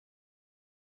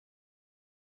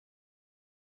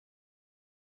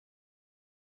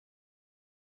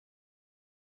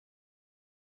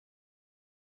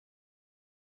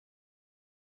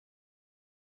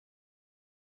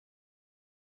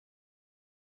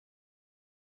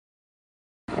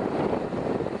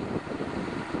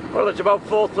Well, it's about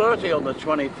 4:30 on the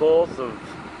 24th of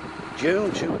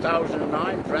June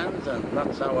 2009, friends, and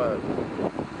that's our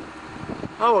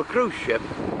cruise ship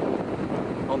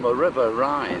on the River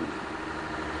Rhine.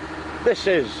 This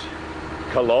is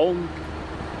Cologne,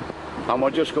 and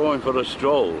we're just going for a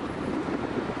stroll.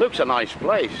 Looks a nice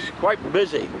place, quite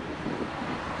busy,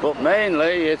 but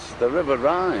mainly it's the River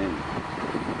Rhine.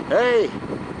 Hey,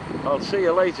 I'll see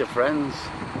you later, friends.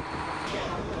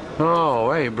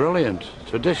 Oh, hey, brilliant.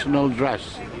 Traditional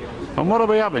dress. And what are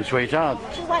we having, sweetheart?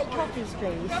 2 white coffees,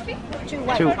 please. 2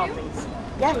 white coffees.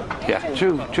 Yeah? Yeah,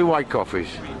 two white coffees.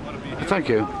 Thank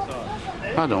you.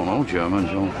 I don't know German,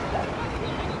 so...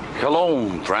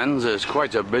 Cologne, friends, is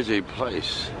quite a busy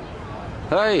place.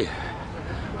 Hey,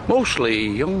 mostly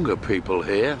younger people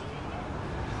here.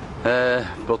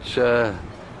 But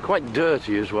quite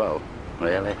dirty as well,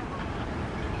 really.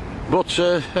 But,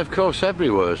 of course,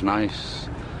 everywhere is nice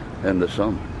in the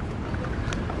sun.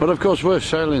 But of course we're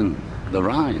sailing the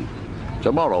Rhine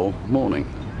tomorrow morning.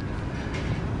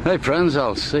 Hey friends,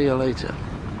 I'll see you later.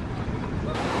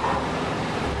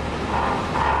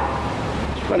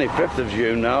 It's 25th of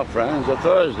June now, friends, a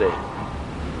Thursday.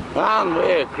 And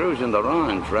we're cruising the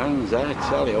Rhine, friends, I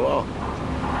tell you what.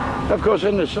 Of course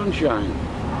in the sunshine.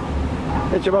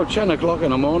 It's about 10 o'clock in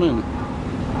the morning.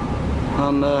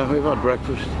 And we've had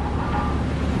breakfast.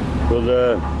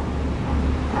 But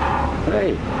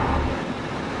hey.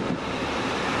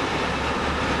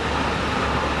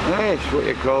 That's what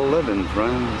you call living,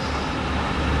 friends.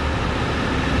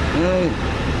 Hey.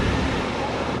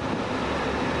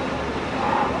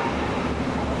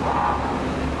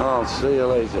 I'll see you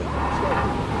later.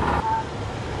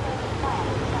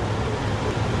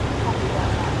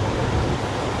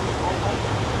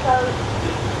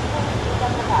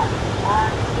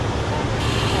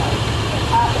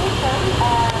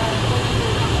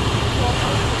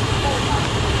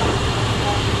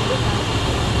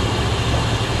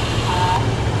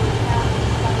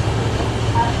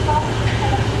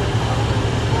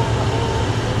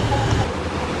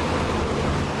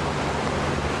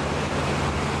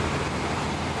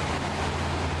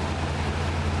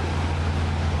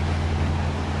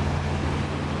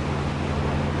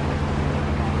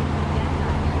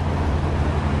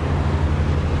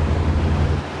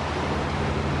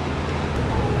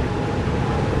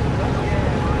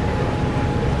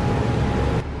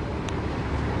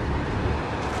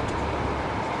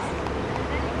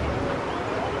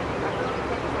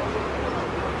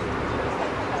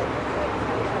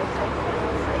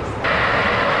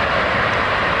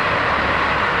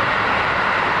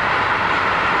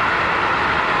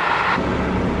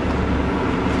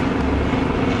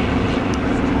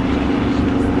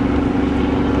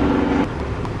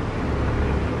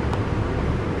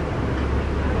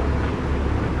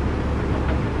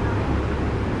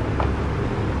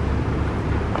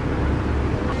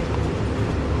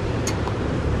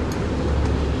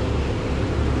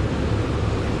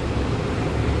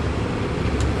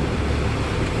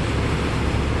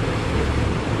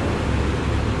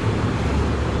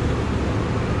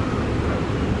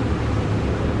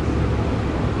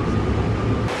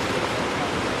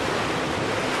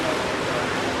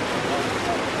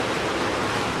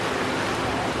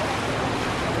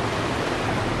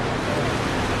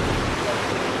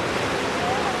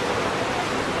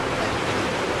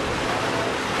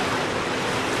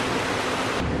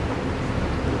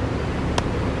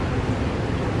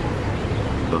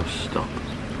 Bus stop.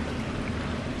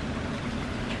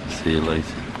 See you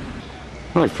later.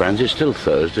 Right friends, it's still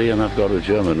Thursday and I've got a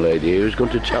German lady who's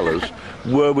going to tell us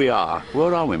where we are.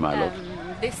 Where are we, my love?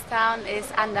 This town is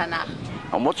Andernach.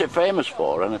 And what's it famous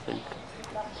for, anything?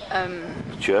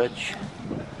 Church?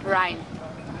 Rhine.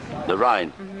 The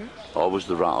Rhine? Always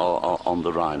the Rhine, on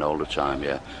the Rhine all the time,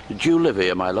 yeah. Do you live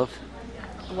here, my love?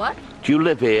 What? Do you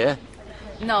live here?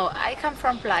 No, I come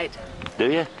from Pleit. Do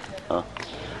you? Oh.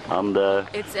 And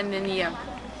it's in the near.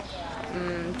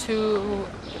 2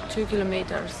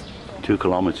 kilometers. 2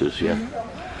 kilometers, yeah.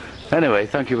 Anyway,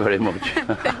 thank you very much.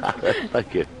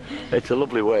 Thank you. It's a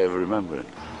lovely way of remembering.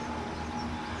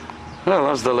 Well,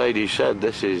 as the lady said,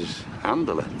 this is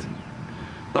Anderlecht.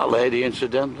 That lady,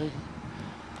 incidentally,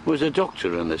 was a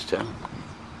doctor in this town.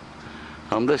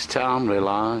 And this town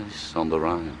relies on the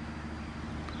Rhine.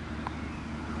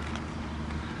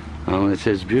 And it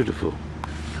is beautiful.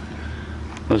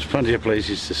 There's plenty of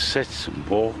places to sit and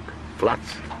walk,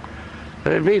 flats.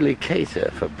 They really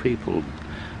cater for people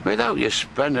without you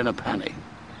spending a penny.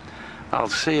 I'll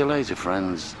see you later,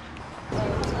 friends.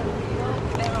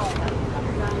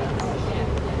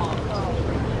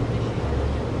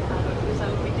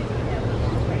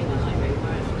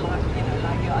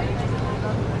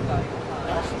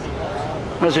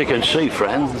 As you can see,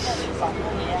 friends,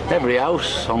 every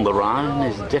house on the Rhine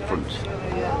is different.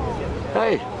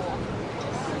 Hey,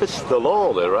 it's the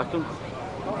law, they reckon.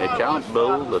 You can't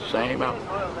build the same house.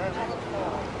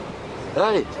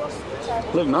 Hey,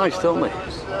 look nice, don't they?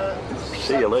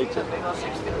 See you later.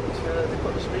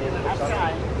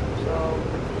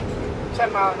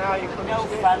 10 miles an hour, you couldn't no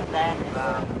fun then.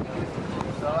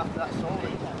 So that's all.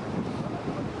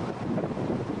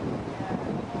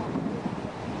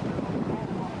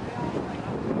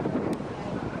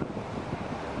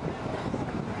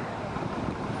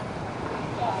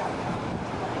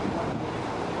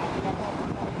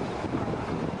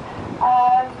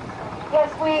 Yes,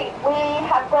 we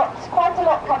have got quite a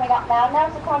lot coming up now.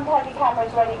 Now's the time to have your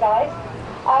cameras ready, guys.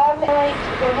 The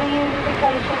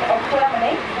reunification of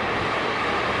Germany.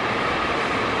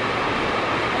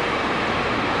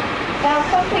 Now,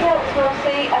 something else we'll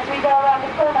see as we go around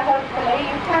the corner, hopefully.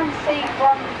 You can see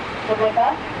from the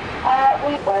river.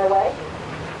 We're away.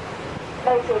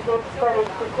 Basically, it's very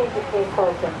strategically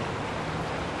important.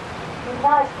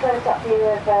 Nice close-up view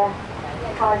of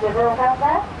Kaiserville out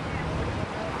there.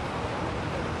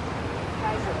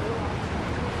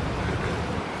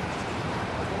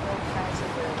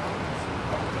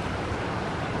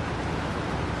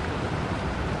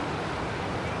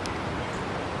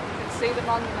 See the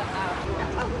monument now.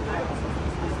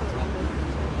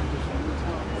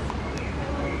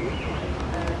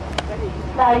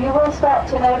 Now you will start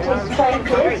to notice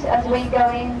changes as we go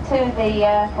into the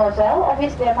Moselle,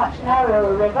 obviously a much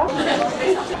narrower river.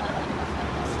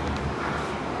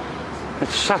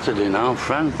 It's Saturday now,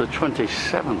 friends, the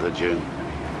 27th of June.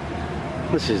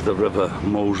 This is the River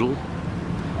Mosel.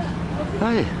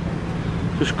 Hey,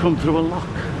 just come through a lock.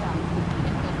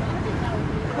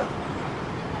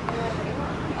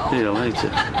 See you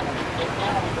later.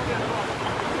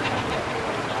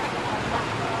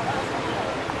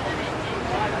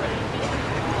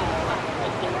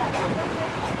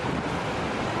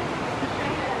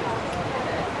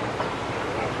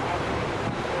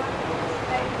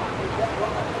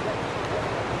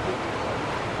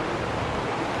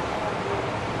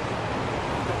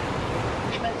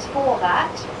 For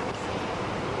that.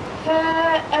 For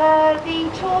the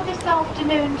tour this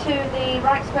afternoon to the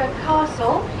Reichsburg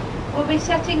Castle, we'll be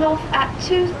setting off at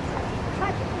 2.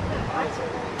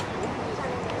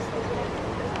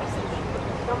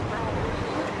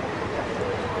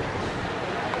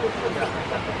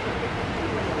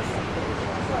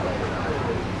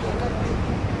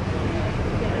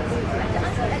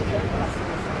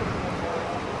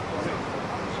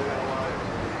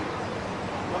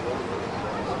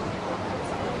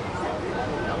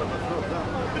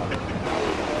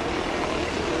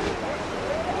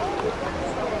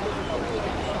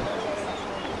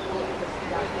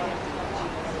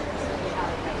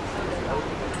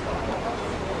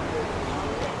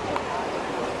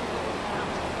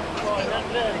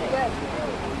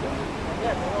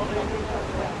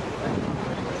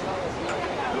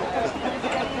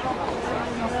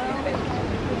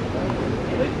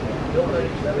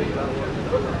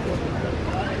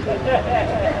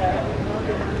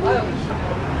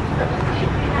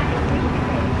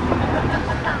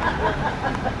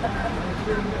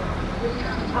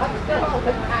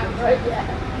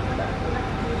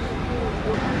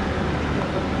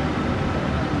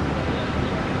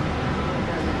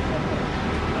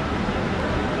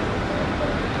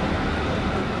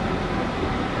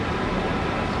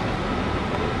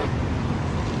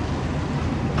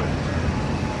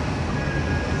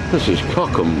 This is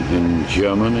Cochem in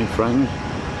Germany, friends,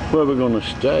 where we're going to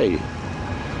stay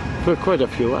for quite a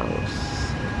few hours.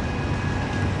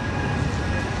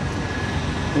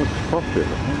 Looks popular,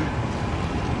 huh?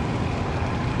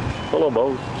 Full of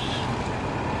boats.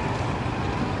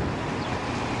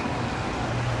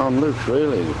 And looks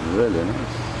really, really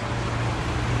nice.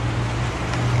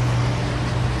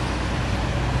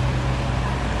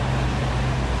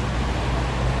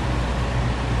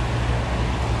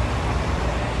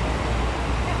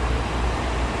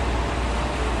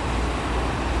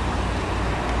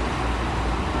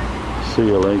 See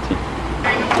you later.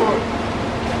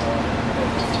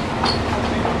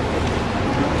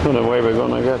 The only way we're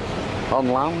going to get on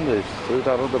land is through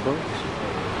that other boat.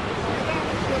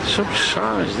 Some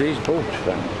size, these boats,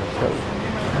 friends.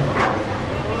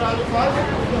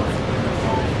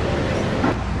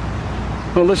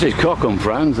 Well, this is Cochem,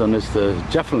 friends, and it's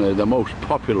definitely the most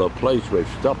popular place we've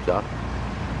stopped at.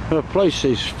 The place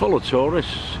is full of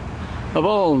tourists of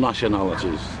all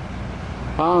nationalities.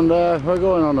 And we're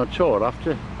going on a tour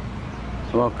after.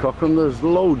 Well, Cochem, there's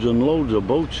loads and loads of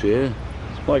boats here,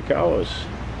 like ours.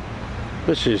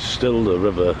 This is still the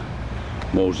River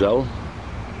Moselle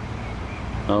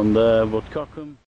and but Cockham